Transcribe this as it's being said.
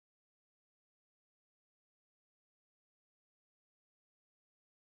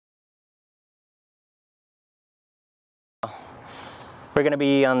We're going to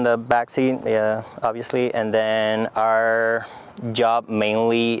be on the back seat, yeah, obviously, and then our job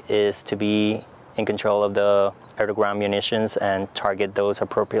mainly is to be in control of the air-to-ground munitions and target those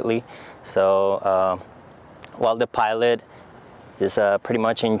appropriately. So while the pilot is pretty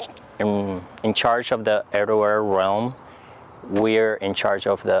much in charge of the air-to-air realm, we're in charge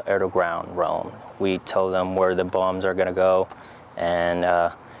of the air-to-ground realm. We tell them where the bombs are going to go,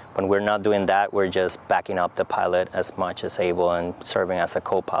 and when we're not doing that, we're just backing up the pilot as much as able and serving as a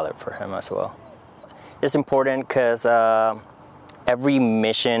co-pilot for him as well. It's important because every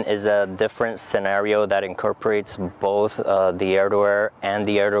mission is a different scenario that incorporates both the air-to-air and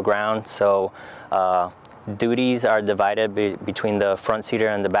the air-to-ground. So duties are divided between the front seater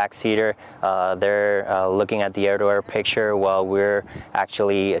and the back seater. They're looking at the air-to-air picture while we're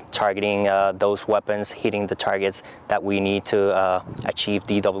actually targeting those weapons, hitting the targets that we need to achieve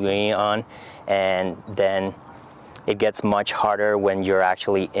DWE on. And then it gets much harder when you're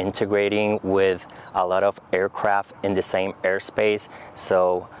actually integrating with a lot of aircraft in the same airspace.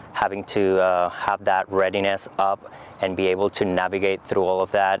 So having to have that readiness up and be able to navigate through all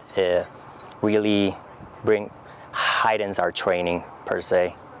of that really heightens our training per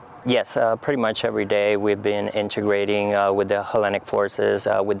se. Yes, pretty much every day we've been integrating with the Hellenic forces,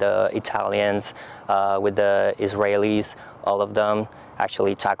 with the Italians, with the Israelis, all of them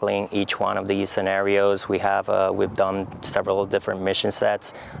actually tackling each one of these scenarios. We've done several different mission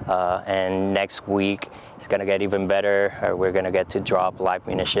sets, and next week it's going to get even better. We're going to get to drop live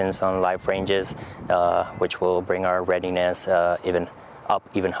munitions on live ranges, which will bring our readiness even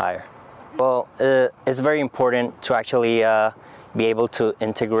higher. Well, it's very important to actually be able to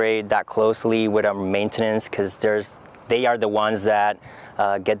integrate that closely with our maintenance, because they are the ones that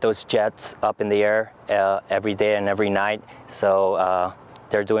get those jets up in the air every day and every night. So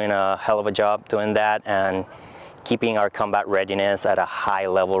they're doing a hell of a job doing that and keeping our combat readiness at a high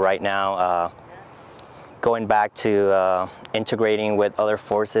level right now. Going back to integrating with other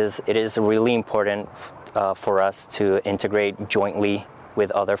forces, it is really important for us to integrate jointly with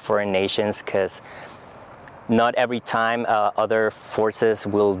other foreign nations, because not every time other forces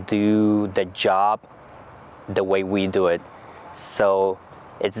will do the job the way we do it. So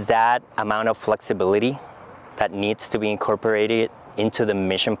it's that amount of flexibility that needs to be incorporated into the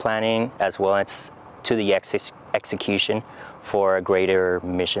mission planning as well as to the execution for a greater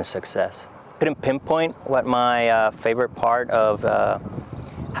mission success. Couldn't pinpoint what my favorite part of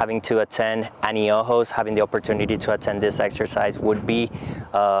having to attend INIOCHOS, having the opportunity to attend this exercise would be,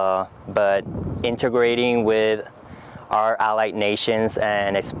 but integrating with our allied nations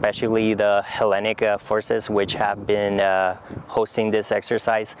and especially the Hellenic forces, which have been hosting this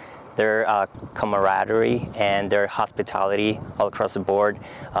exercise, their camaraderie and their hospitality all across the board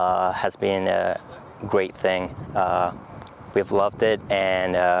has been a great thing. We've loved it,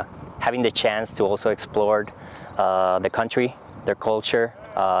 and having the chance to also explore the country, their culture,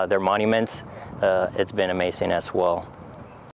 their monuments, it's been amazing as well.